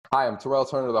Hi, I'm Terrell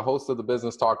Turner, the host of the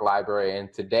Business Talk Library,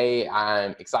 and today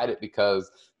I'm excited because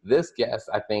this guest,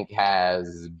 I think,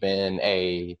 has been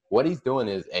what he's doing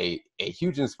is a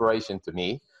huge inspiration to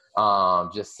me.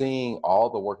 Just seeing all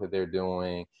the work that they're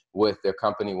doing with their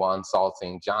company, One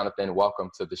Salting. Jonathan, welcome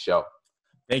to the show.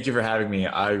 Thank you for having me.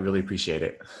 I really appreciate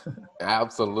it.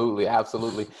 Absolutely,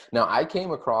 absolutely. Now, I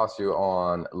came across you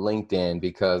on LinkedIn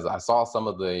because I saw some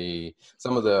of the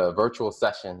virtual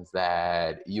sessions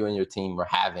that you and your team were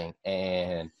having,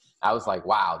 and I was like,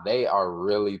 wow, they are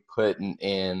really putting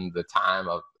in the time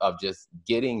of just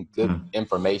getting good Hmm.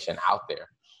 information out there.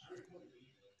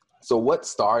 So what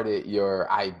started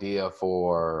your idea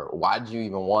for why did you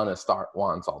even want to start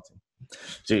One Salting?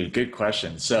 Dude, good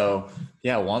question. So,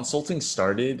 yeah, One Salting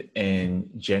started in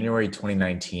January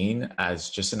 2019 as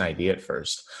just an idea at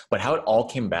first, but how it all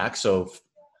came back. So,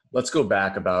 let's go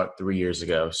back about 3 years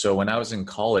ago. So, when I was in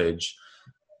college,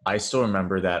 I still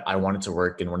remember that I wanted to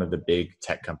work in one of the big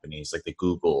tech companies like the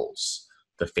Googles,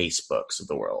 the Facebooks of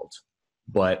the world.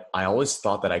 But I always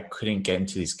thought that I couldn't get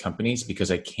into these companies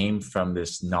because I came from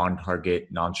this non-target,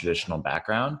 non-traditional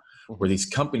background where Mhm. these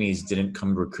companies didn't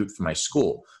come recruit for my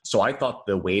school. So I thought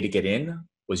the way to get in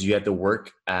was you had to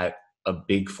work at a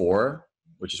big four,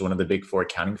 which is one of the big four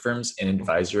accounting firms in Mhm.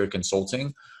 advisory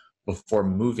consulting before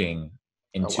moving Oh,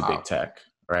 into big wow. tech,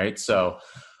 right? So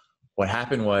what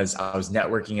happened was I was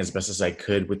networking as best as I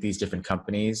could with these different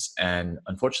companies. And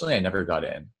unfortunately, I never got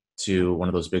in to one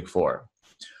of those big four.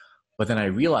 But then I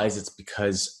realized it's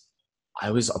because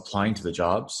I was applying to the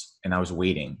jobs and I was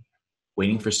waiting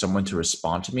Mhm. for someone to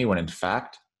respond to me when in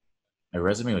fact, my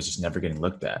resume was just never getting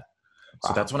looked at. So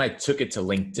Wow. that's when I took it to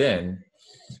LinkedIn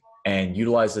and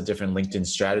utilized the different LinkedIn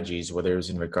strategies, whether it was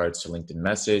in regards to LinkedIn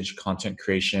message, content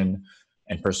creation,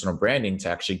 and personal branding to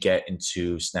actually get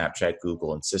into Snapchat,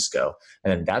 Google, and Cisco.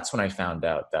 And then that's when I found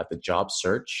out that the job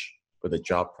search or the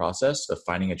job process of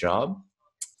finding a job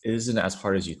isn't as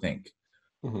hard as you think.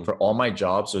 Mhm. For all my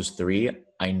jobs, those three,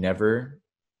 I never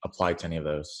applied to any of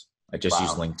those. I just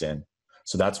used Wow. LinkedIn.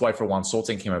 So that's why for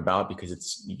Consulting came about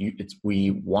because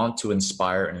we want to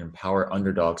inspire and empower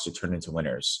underdogs to turn into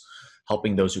winners,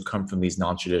 helping those who come from these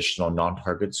non-traditional,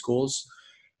 non-target schools,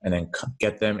 and then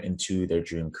get them into their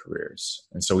dream careers.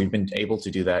 And so we've been able to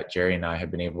do that. Jerry and I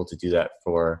have been able to do that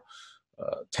for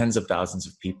tens of thousands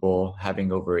of people,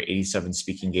 having over 87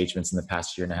 speaking engagements in the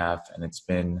past year and a half, and it's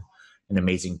been an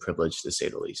amazing privilege to say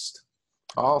the least.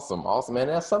 Awesome, awesome. And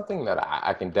that's something that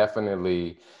I can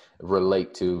definitely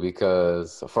relate to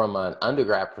because from an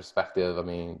undergrad perspective, I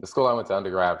mean, the school I went to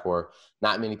undergrad for,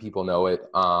 not many people know it.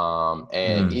 And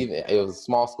Mm, even it was a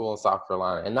small school in South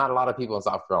Carolina, and not a lot of people in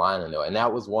South Carolina know it. And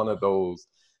that was one of those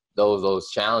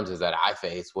challenges that I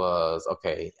faced was,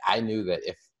 okay, I knew that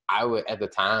if I would, at the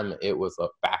time, it was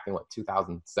back in what,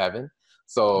 2007. mm,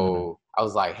 So I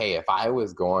was like, hey, if I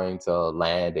was going to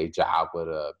land a job with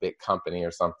a big company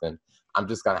or something, I'm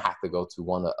just gonna have to go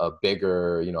to a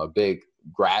bigger, a big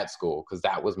grad school because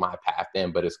that was my path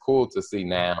then. But it's cool to see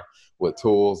now with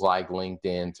tools like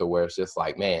LinkedIn to where it's just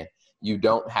like, man, you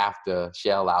don't have to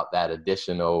shell out that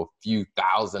additional few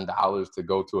 $1,000s to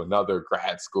go to another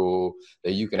grad school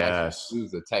that you can actually yes,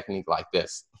 use a technique like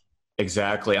this.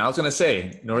 exactly. I was going to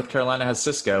say, North Carolina has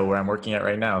Cisco where I'm working at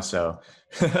right now. So,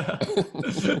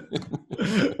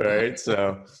 right.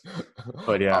 So,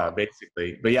 Uh,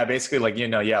 basically, like,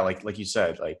 yeah, like you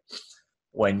said, like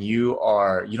when you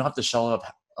don't have to shell out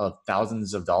of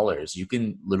thousands of dollars. You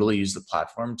can literally use the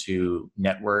platform to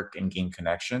network and gain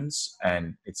connections.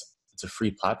 And it's a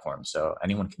free platform. So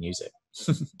anyone can use it.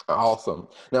 awesome.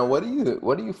 Now, what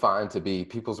do you find to be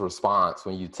people's response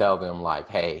when you tell them like,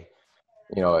 hey,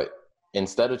 you know,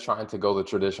 instead of trying to go the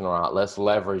traditional route, let's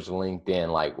leverage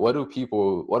LinkedIn. Like, what are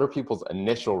people's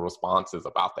initial responses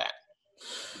about that?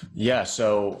 Yeah.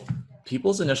 So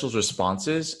people's initial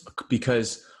responses,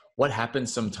 because what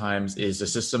happens sometimes is the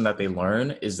system that they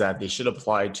learn is that they should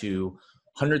apply to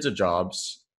hundreds of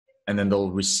jobs and then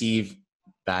they'll receive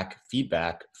back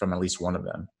feedback from at least one of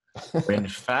them. But in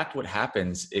fact, what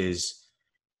happens is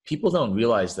people don't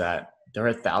realize that there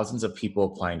are thousands of people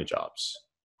applying to jobs,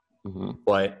 Hmm.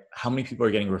 but how many people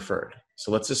are getting referred?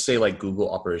 So let's just say like Google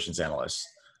operations analyst.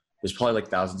 There's probably like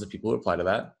thousands of people who apply to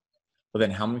that. But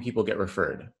then how many people get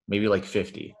referred? Maybe like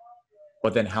 50.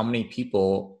 But then how many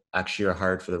people actually are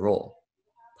hired for the role?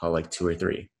 Probably like two or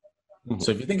three.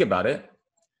 So Hmm. if you think about it,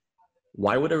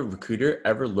 why would a recruiter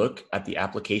ever look at the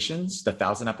applications, the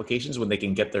 1,000 applications, when they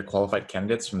can get their qualified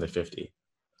candidates from the 50?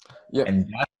 Yeah. And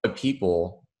that's what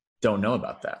people don't know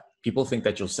about that. People think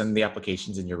that you'll send the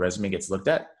applications and your resume gets looked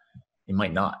at. It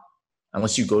might not,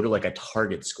 unless you go to like a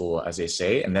target school, as they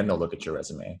say, and then they'll look at your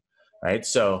resume, right?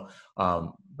 So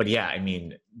but yeah, I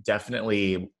mean,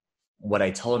 definitely what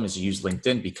I tell them is to use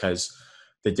LinkedIn, because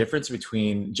the difference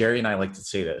between, Jerry and I like to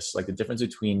say this, like the difference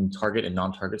between target and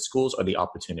non-target schools are the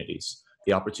opportunities.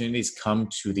 The opportunities come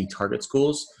to the target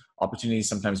schools. Opportunities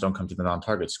sometimes don't come to the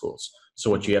non-target schools. So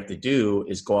what you have to do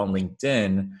is go on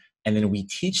LinkedIn, and then we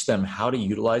teach them how to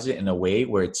utilize it in a way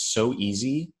where it's so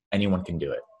easy, anyone can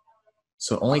do it.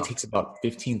 So it only takes about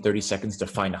 15, 30 seconds to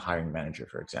find a hiring manager,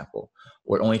 for example,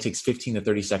 or it only takes 15 to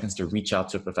 30 seconds to reach out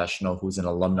to a professional who's an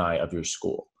alumni of your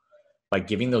school. By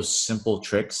giving those simple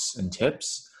tricks and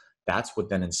tips, that's what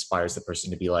then inspires the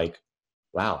person to be like,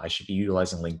 wow, I should be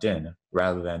utilizing LinkedIn,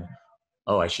 rather than,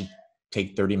 oh, I should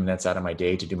take 30 minutes out of my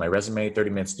day to do my resume, 30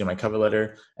 minutes to do my cover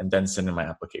letter, and then send in my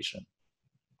application.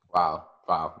 Wow.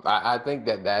 Wow. I think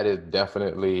that that is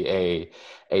definitely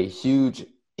a huge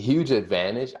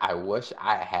advantage. I wish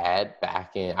I had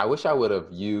back in, I wish I would have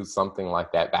used something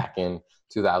like that back in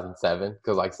 2007.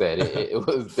 Cause like I said, it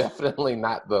was definitely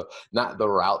not the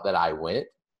route that I went.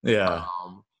 Yeah.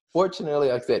 Um, Fortunately,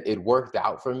 like I said, it worked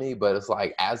out for me, but it's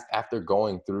like after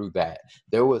going through that,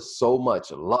 there was so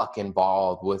much luck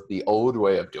involved with the old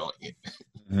way of doing it.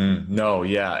 No,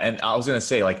 yeah. And I was going to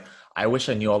say, like, I wish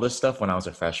I knew all this stuff when I was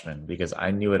a freshman, because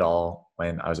I knew it all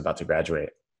when I was about to graduate.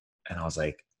 And I was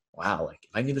like, wow, like if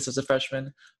I knew this as a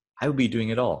freshman, I would be doing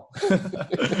it all.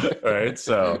 Right.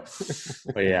 So,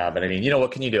 but yeah, but I mean,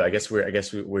 what can you do? I guess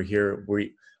we're here.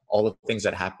 All the things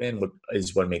that happen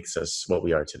is what makes us what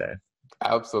we are today.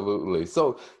 Absolutely.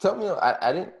 So tell me,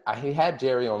 I had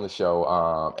Jerry on the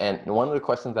show, and one of the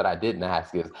questions that I didn't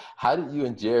ask is, how did you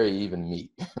and Jerry even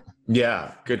meet?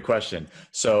 Yeah, good question.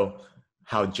 So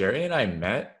how Jerry and I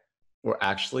met were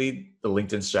actually the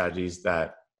LinkedIn strategies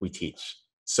that we teach.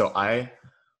 So I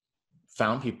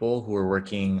found people who were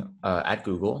working at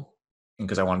Google,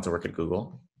 because I wanted to work at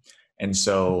Google. And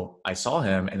so I saw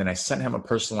him, and then I sent him a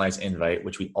personalized invite,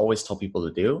 which we always tell people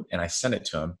to do. And I sent it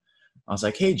to him. I was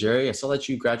like, hey, Jerry, I saw that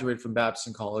you graduated from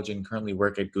Babson College and currently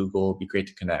work at Google. It'd be great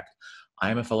to connect. I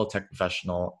am a fellow tech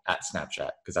professional at Snapchat,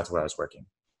 because that's where I was working.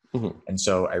 Mhm. And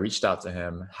so I reached out to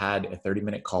him, had a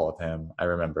 30-minute call with him, I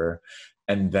remember.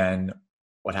 And then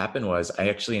what happened was I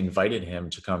actually invited him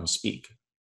to come speak,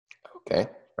 Okay.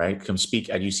 right? Come speak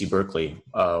at UC Berkeley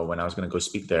when I was going to go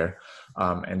speak there.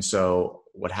 And so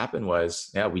what happened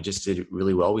was, yeah, we just did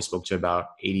really well. We spoke to about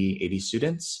 80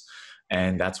 students.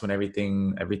 And that's when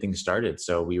everything started.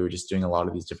 So we were just doing a lot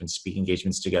of these different speaking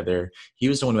engagements together. He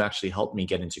was the one who actually helped me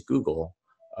get into Google.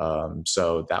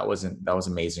 So that was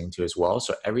amazing too as well.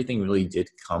 So everything really did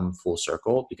come full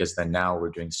circle, because then now we're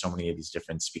doing so many of these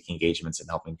different speaking engagements and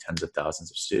helping tens of thousands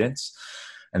of students.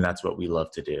 And that's what we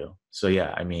love to do. So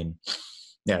yeah, I mean,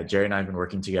 yeah, Jerry and I have been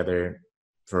working together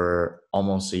for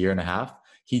almost a year and a half.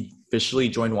 He officially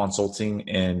joined Wansulting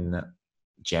in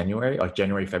January,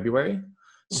 February.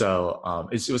 So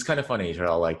it was kind of funny,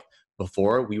 like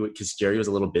before because Jerry was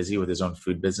a little busy with his own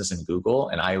food business in Google,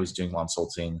 and I was doing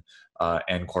consulting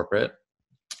and corporate,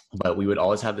 but we would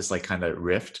always have this like kind of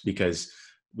rift, because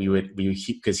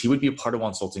because he would be a part of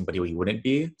consulting, but he wouldn't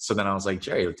be. So then I was like,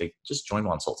 Jerry, just join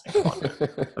consulting. Come on.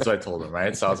 That's what I told him,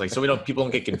 right? So I was like, so people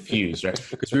don't get confused, right?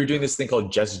 Because we were doing this thing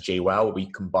called Just JWoww, where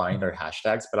we combined our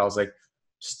hashtags, but I was like,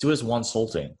 just do as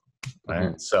consulting, right?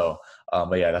 Mm-hmm. So,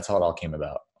 but yeah, that's how it all came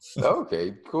about.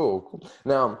 Okay, cool.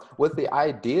 Now, with the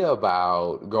idea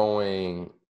about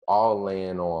going all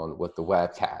in on with the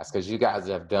webcast, because you guys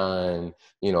have done,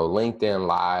 LinkedIn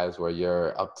Lives where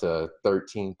you're up to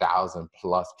 13,000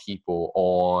 plus people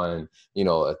on,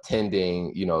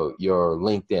 attending, your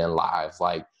LinkedIn Lives.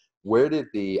 Like, where did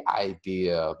the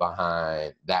idea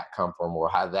behind that come from, or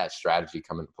how did that strategy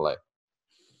come into play?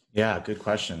 Yeah, good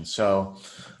question. So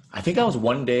I think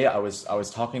one day I was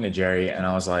talking to Jerry, and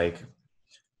I was like,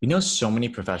 so many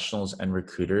professionals and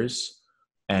recruiters,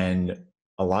 and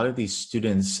a lot of these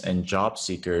students and job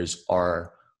seekers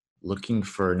are looking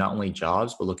for not only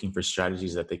jobs, but looking for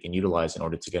strategies that they can utilize in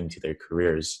order to get into their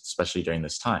careers, especially during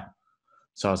this time.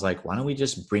 So I was like, why don't we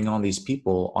just bring on these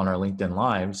people on our LinkedIn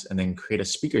Lives and then create a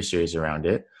speaker series around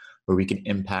it, where we can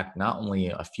impact not only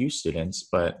a few students,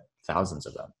 but thousands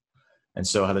of them. And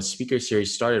so how the speaker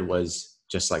series started was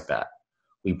just like that.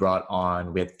 We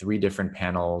had 3 different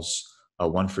panels,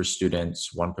 one for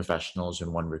students, one professionals,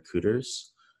 and one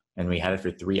recruiters. And we had it for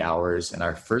 3 hours. And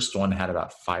our first one had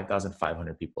about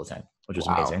 5,500 people attend, which was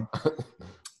amazing.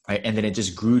 Right? And then it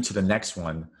just grew to the next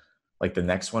one. Like the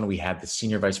next one, we had the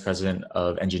senior vice president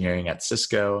of engineering at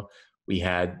Cisco. We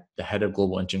had the head of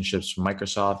global internships from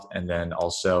Microsoft, and then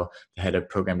also the head of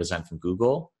program design from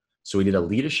Google. So we did a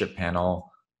leadership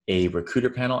panel, a recruiter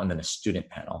panel, and then a student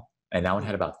panel. And that one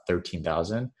had about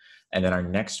 13,000. And then our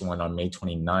next one on May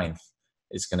 29th,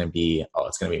 is going to be, oh,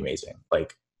 it's going to be amazing.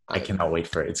 Like, I cannot wait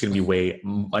for it. It's going to be it's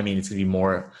going to be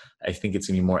more, I think it's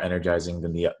going to be more energizing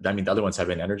than the other ones have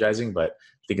been energizing, but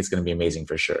I think it's going to be amazing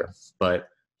for sure. But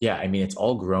yeah, I mean, it's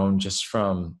all grown just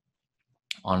from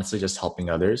honestly just helping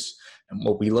others. And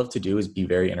what we love to do is be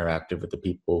very interactive with the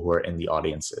people who are in the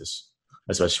audiences,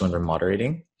 especially when we're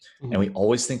moderating. Mm-hmm. And we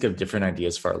always think of different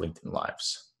ideas for our LinkedIn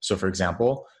Lives. So for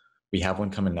example, we have one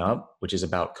coming up, which is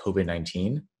about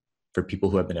COVID-19 for people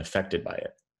who have been affected by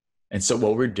it. And so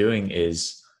what we're doing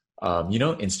is,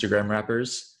 Instagram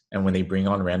rappers, and when they bring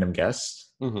on random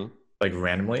guests, like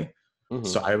randomly. Mm-hmm.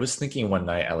 So I was thinking one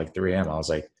night at like 3 a.m., I was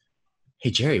like, hey,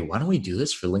 Jerry, why don't we do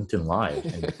this for LinkedIn Live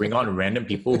and bring on random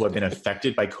people who have been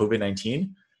affected by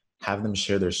COVID-19, have them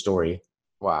share their story.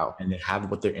 Wow. And then have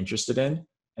what they're interested in,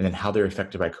 and then how they're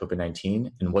affected by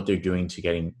COVID-19 and what they're doing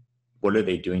what are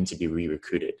they doing to be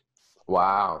re-recruited?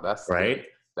 Wow. That's right. Good.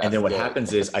 That's and then what good.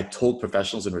 happens is I told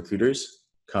professionals and recruiters,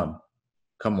 come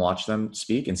watch them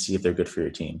speak and see if they're good for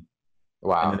your team.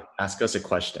 Wow. And then ask us a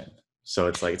question. So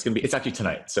it's actually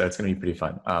tonight. So it's going to be pretty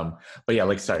fun. But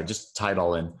yeah, just tie it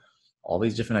all in. All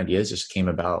these different ideas just came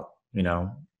about,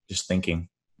 just thinking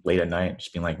late at night,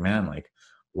 just being like, man, like,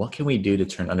 what can we do to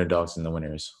turn underdogs into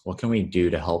winners? What can we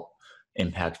do to help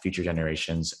impact future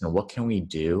generations? And what can we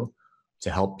do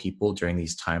to help people during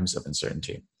these times of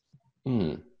uncertainty?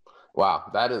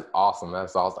 Wow, that is awesome.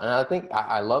 That's awesome. And I think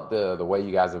I love the way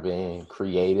you guys are being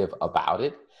creative about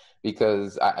it,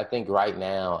 because I think right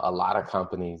now a lot of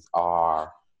companies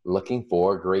are looking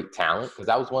for great talent, because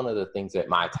that was one of the things at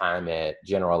my time at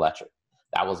General Electric.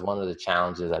 That was one of the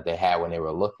challenges that they had when they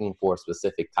were looking for a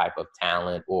specific type of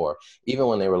talent, or even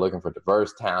when they were looking for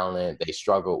diverse talent, they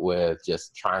struggled with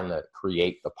just trying to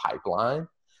create the pipeline.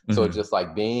 Mm-hmm. So just like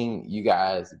you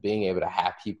guys being able to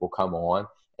have people come on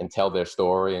and tell their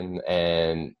story,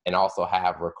 and also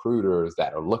have recruiters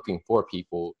that are looking for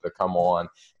people to come on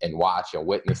and watch and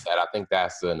witness that. I think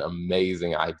that's an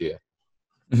amazing idea.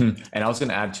 Mm-hmm. And I was going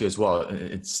to add too as well,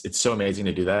 it's so amazing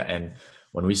to do that. And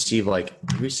when we receive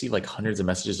hundreds of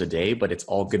messages a day, but it's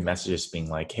all good messages being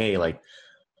like, hey, like,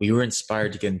 we were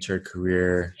inspired to get into a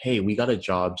career. Hey, we got a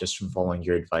job just from following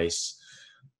your advice.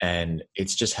 And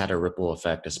it's just had a ripple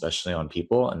effect, especially on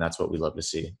people. And that's what we love to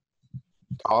see.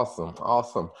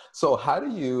 Awesome. So how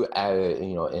do you,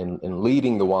 in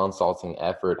leading the One Salting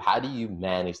effort, how do you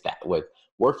manage that with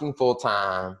working full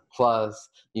time plus,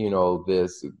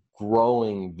 this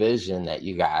growing vision that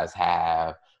you guys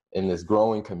have in this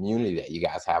growing community that you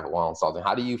guys have at One Salting?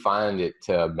 How do you find it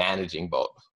to managing both?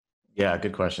 Yeah,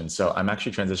 good question. So I'm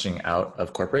actually transitioning out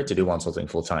of corporate to do One Salting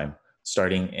full time,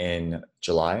 starting in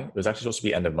July. It was actually supposed to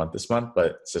be end of month this month,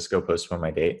 but Cisco postponed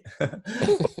my date.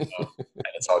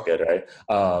 It's all good, right?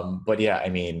 But yeah, I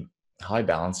mean, how I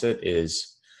balance it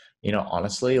is,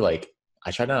 honestly, like,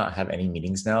 I try to not have any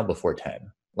meetings now before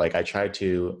 10. Like, I try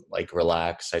to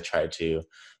relax. I try to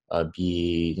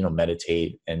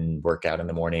meditate and work out in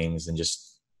the mornings and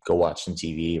just go watch some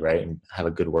TV, right? And have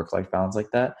a good work-life balance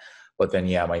like that. But then,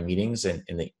 yeah, my meetings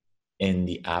in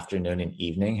the afternoon and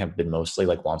evening have been mostly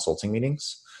like consulting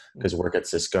meetings, because work at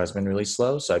Cisco has been really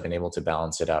slow. So I've been able to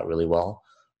balance it out really well.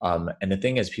 And the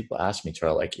thing is, people ask me,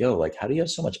 Terrell, like, yo, like, how do you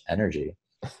have so much energy?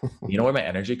 You know where my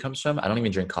energy comes from? I don't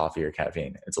even drink coffee or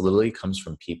caffeine. It's literally comes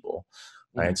from people,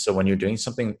 right? So when you're doing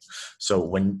something,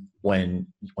 when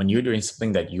you're doing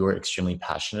something that you're extremely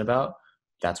passionate about,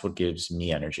 that's what gives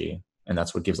me energy. And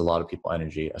that's what gives a lot of people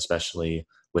energy, especially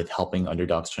with helping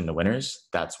underdogs turn to winners.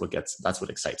 That's what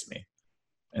excites me.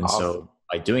 And awesome. So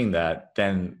by doing that,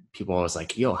 then people are always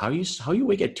like, yo, how you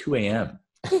wake at 2 a.m.?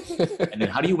 And then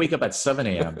how do you wake up at 7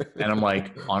 a.m.? And I'm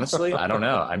like, honestly, I don't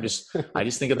know. I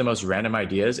just think of the most random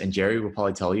ideas. And Jerry will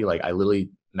probably tell you, like, I literally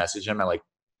message him at like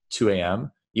 2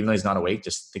 a.m., even though he's not awake,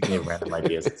 just thinking of random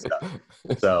ideas and stuff.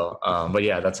 So, but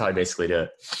yeah, that's how I basically do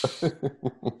it.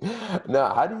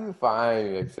 Now, how do you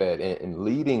find, like I said, in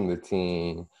leading the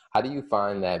team, how do you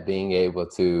find that being able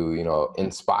to,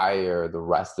 inspire the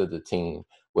rest of the team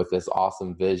with this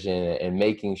awesome vision and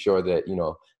making sure that,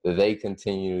 that they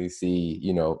continually see,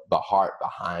 the heart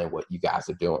behind what you guys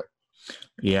are doing?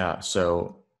 Yeah.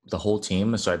 So the whole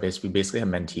team, so we basically have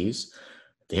mentees.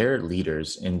 They're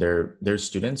leaders in their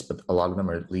students, but a lot of them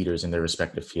are leaders in their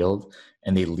respective field,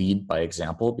 and they lead by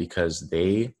example because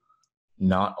they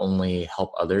not only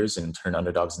help others and turn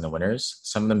underdogs into winners.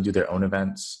 Some of them do their own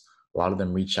events. A lot of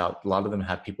them reach out. A lot of them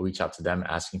have people reach out to them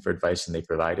asking for advice, and they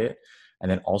provide it.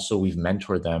 And then also we've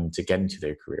mentored them to get into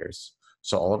their careers.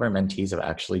 So all of our mentees have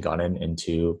actually gotten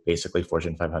into basically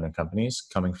Fortune 500 companies,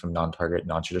 coming from non-target,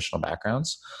 non-traditional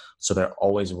backgrounds. So they're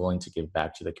always willing to give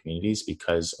back to the communities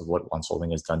because of what One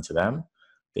Salting has done to them.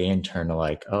 they in turn are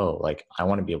like, oh, like I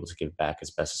want to be able to give back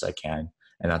as best as I can.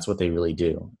 And that's what they really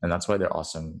do. And that's why they're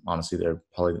awesome. Honestly, they're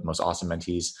probably the most awesome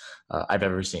mentees I've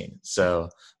ever seen. So,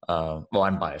 well,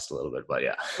 I'm biased a little bit, but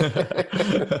yeah.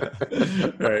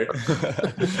 Right.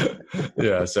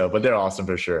 Yeah. So, but they're awesome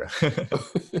for sure.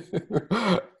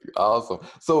 Awesome.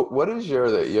 So what is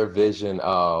your vision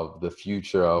of the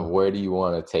future of where do you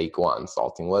want to take One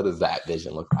Salting? What does that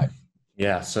vision look like?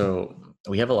 Yeah, so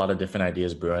we have a lot of different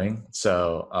ideas brewing.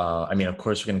 So, I mean, of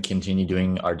course, we're going to continue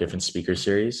doing our different speaker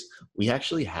series. We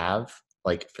actually have,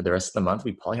 like, for the rest of the month,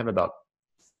 we probably have about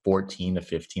 14 to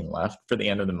 15 left for the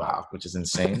end of the month, Wow. which is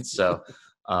insane. So,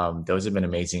 those have been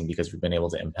amazing because we've been able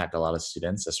to impact a lot of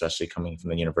students, especially coming from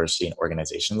the university and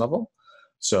organization level.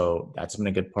 So that's been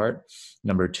a good part.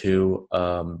 Number two,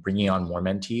 bringing on more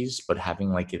mentees, but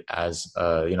having like it as,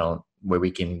 where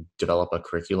we can develop a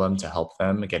curriculum to help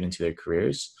them get into their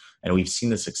careers. And we've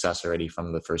seen the success already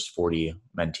from the first 40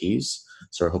 mentees.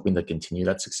 So we're hoping to continue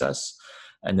that success.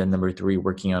 And then number three,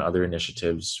 working on other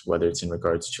initiatives, whether it's in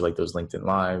regards to like those LinkedIn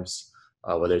Lives,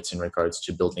 whether it's in regards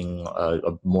to building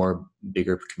a more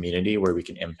bigger community where we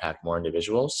can impact more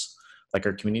individuals. Like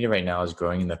our community right now is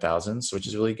growing in the thousands, which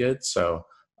is really good. So,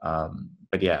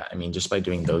 but yeah, I mean, just by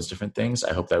doing those different things,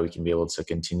 I hope that we can be able to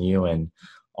continue and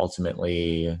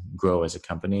ultimately grow as a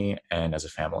company and as a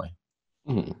family.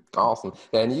 Awesome.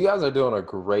 And you guys are doing a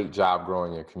great job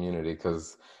growing your community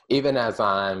because even as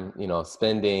I'm,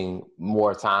 spending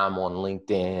more time on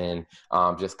LinkedIn,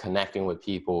 just connecting with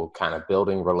people, kind of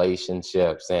building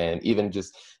relationships, and even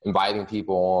just inviting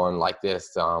people on like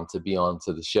this to be on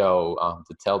to the show,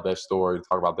 to tell their story,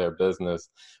 talk about their business.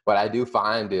 What I do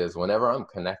find is whenever I'm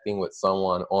connecting with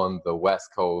someone on the West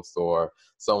Coast or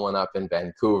someone up in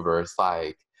Vancouver, it's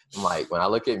like, I'm like, when I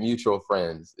look at mutual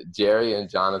friends, Jerry and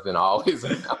Jonathan are always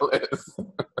on my list.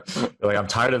 Like, I'm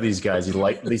tired of these guys. You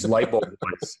like these light bulb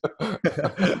boys.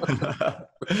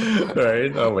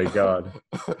 Right? Oh my God.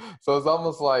 So it's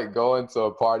almost like going to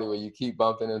a party where you keep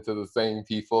bumping into the same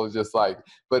people, just like,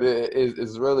 but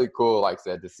it's really cool, like I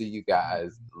said, to see you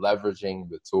guys leveraging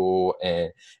the tool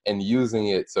and using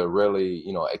it to really,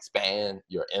 expand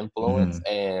your influence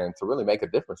and to really make a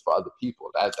difference for other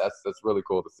people. That's really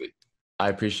cool to see. I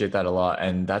appreciate that a lot.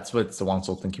 And that's what the One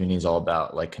Sultan community is all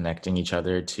about, like connecting each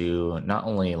other to not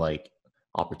only like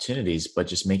opportunities, but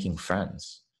just making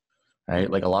friends,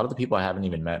 right? Like a lot of the people I haven't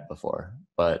even met before,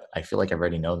 but I feel like I've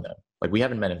already known them. Like we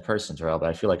haven't met in person, Terrell, but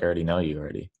I feel like I already know you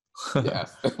already.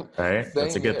 Yes. Right? That's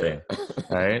a Same good here. thing.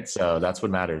 All right. So that's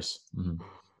what matters.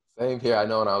 Same here. I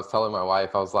know when I was telling my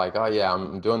wife, I was like, oh, yeah,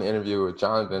 I'm doing an interview with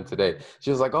Jonathan today. She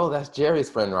was like, oh, that's Jerry's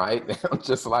friend, right? And I'm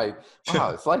just like,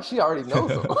 wow, it's like she already knows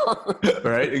him.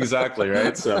 Right? Exactly.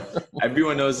 Right. So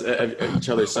everyone knows each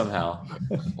other somehow.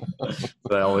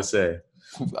 But I always say.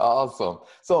 Awesome.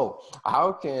 So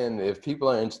how can, if people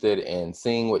are interested in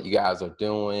seeing what you guys are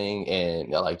doing and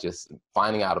like just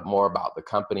finding out more about the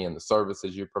company and the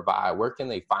services you provide, where can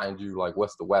they find you? Like,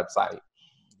 what's the website?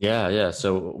 Yeah.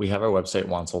 So we have our website,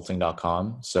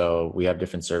 wansulting.com. So we have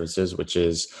different services, which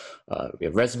is we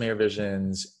have resume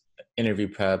revisions, interview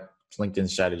prep, LinkedIn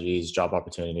strategies, job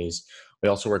opportunities. We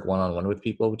also work one-on-one with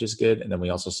people, which is good. And then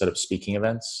we also set up speaking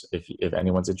events if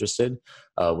anyone's interested,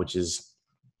 which is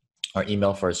our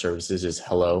email for our services is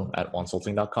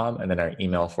hello@wansulting.com. And then our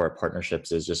email for our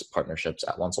partnerships is just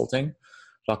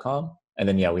partnerships@wansulting.com. And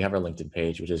then, yeah, we have our LinkedIn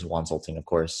page, which is Wansulting, of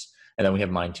course. And then we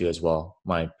have mine too as well.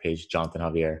 My page, Jonathan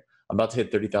Javier. I'm about to hit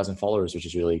 30,000 followers, which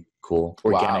is really cool.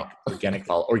 Wow. Organic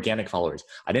followers.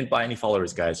 I didn't buy any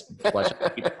followers, guys. Watch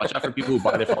out for people who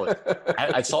buy their followers.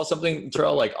 I saw something,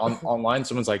 Terrell, like online.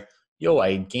 Someone's like, yo,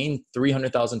 I gained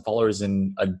 300,000 followers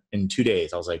in 2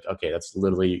 days. I was like, okay, that's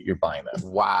literally, you're buying them.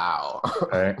 Wow. All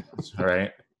right.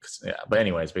 Yeah. But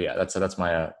anyways, that's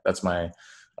my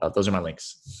those are my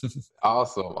links.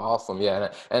 Awesome.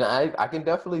 Yeah. And I can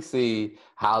definitely see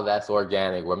how that's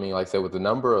organic. I mean, like I said, with the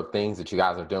number of things that you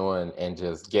guys are doing and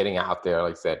just getting out there,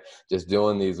 like I said, just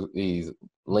doing these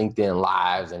LinkedIn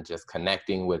lives and just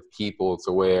connecting with people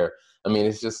to where, I mean,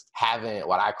 it's just having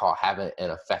what I call having an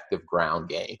effective ground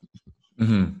game.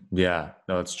 Yeah,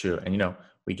 no, it's true. And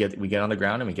we get on the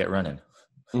ground and we get running.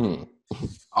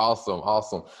 Awesome.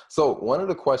 So one of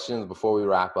the questions before we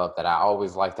wrap up that I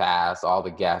always like to ask all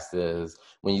the guests is,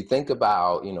 when you think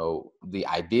about, the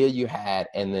idea you had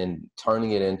and then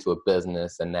turning it into a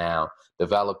business and now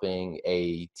developing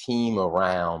a team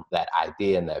around that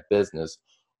idea and that business,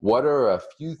 what are a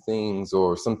few things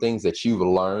or some things that you've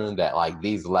learned that like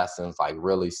these lessons like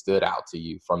really stood out to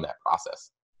you from that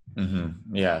process?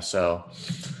 Yeah. So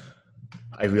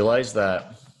I realized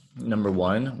that number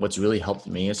one, what's really helped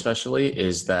me especially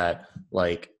is that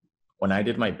like when I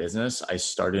did my business, I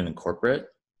started in corporate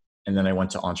and then I went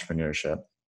to entrepreneurship.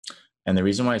 And the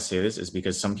reason why I say this is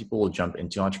because some people will jump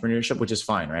into entrepreneurship, which is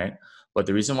fine, right? But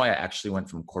the reason why I actually went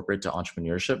from corporate to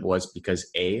entrepreneurship was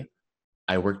because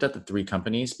I worked at the 3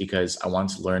 companies because I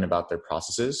wanted to learn about their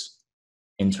processes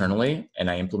internally, and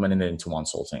I implemented it into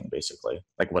Consulting, basically,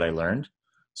 like what I learned.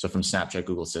 So from Snapchat,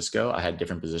 Google, Cisco, I had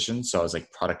different positions. So I was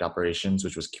like product operations,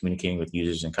 which was communicating with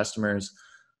users and customers,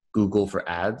 Google for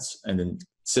ads, and then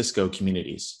Cisco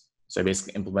communities. So I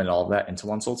basically implemented all of that into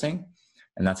Consulting,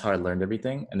 and that's how I learned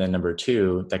everything. And then number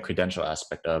 2, that credential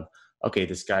aspect of, okay,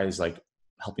 this guy is like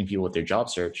helping people with their job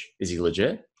search. Is he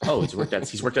legit? Oh, he's worked at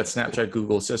Snapchat,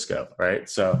 Google, Cisco, right?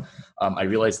 So I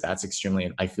realized I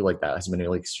feel like that has been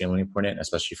really extremely important,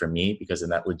 especially for me, because then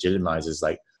that legitimizes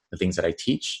like the things that I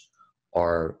teach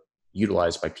are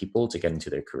utilized by people to get into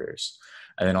their careers.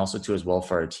 And then also too, as well,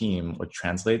 for our team, what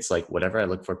translates, like whatever I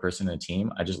look for a person in a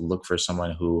team, I just look for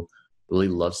someone who really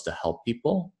loves to help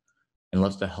people, and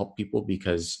loves to help people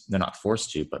because they're not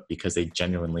forced to, but because they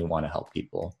genuinely want to help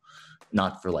people.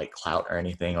 Not for like clout or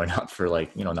anything, or not for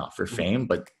like, not for fame,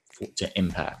 but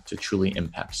to truly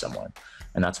impact someone.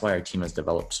 And that's why our team has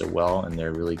developed so well, and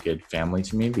they're a really good family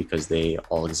to me because they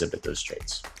all exhibit those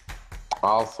traits.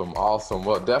 Awesome.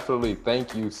 Well, definitely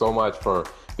thank you so much for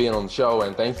being on the show,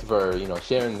 and thank you for,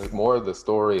 sharing more of the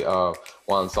story of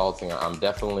Consulting. I'm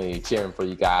definitely cheering for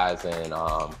you guys, and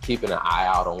keeping an eye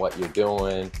out on what you're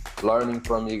doing, learning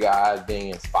from you guys,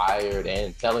 being inspired,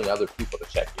 and telling other people to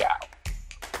check you out.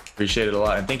 Appreciate it a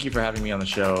lot. And thank you for having me on the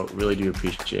show. Really do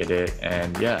appreciate it.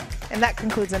 And yeah. And that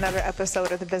concludes another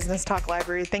episode of the Business Talk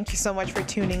Library. Thank you so much for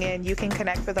tuning in. You can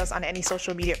connect with us on any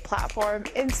social media platform,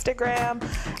 Instagram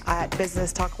at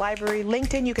Business Talk Library,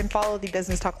 LinkedIn. You can follow the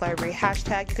Business Talk Library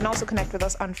hashtag. You can also connect with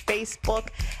us on Facebook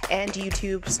and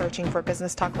YouTube, searching for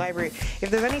Business Talk Library. If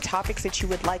there's any topics that you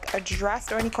would like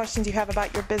addressed, or any questions you have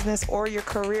about your business or your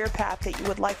career path that you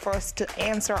would like for us to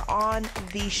answer on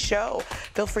the show,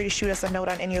 feel free to shoot us a note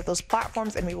on any of those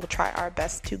platforms, and we will try our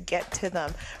best to get to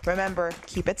them. Remember,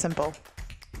 keep it simple.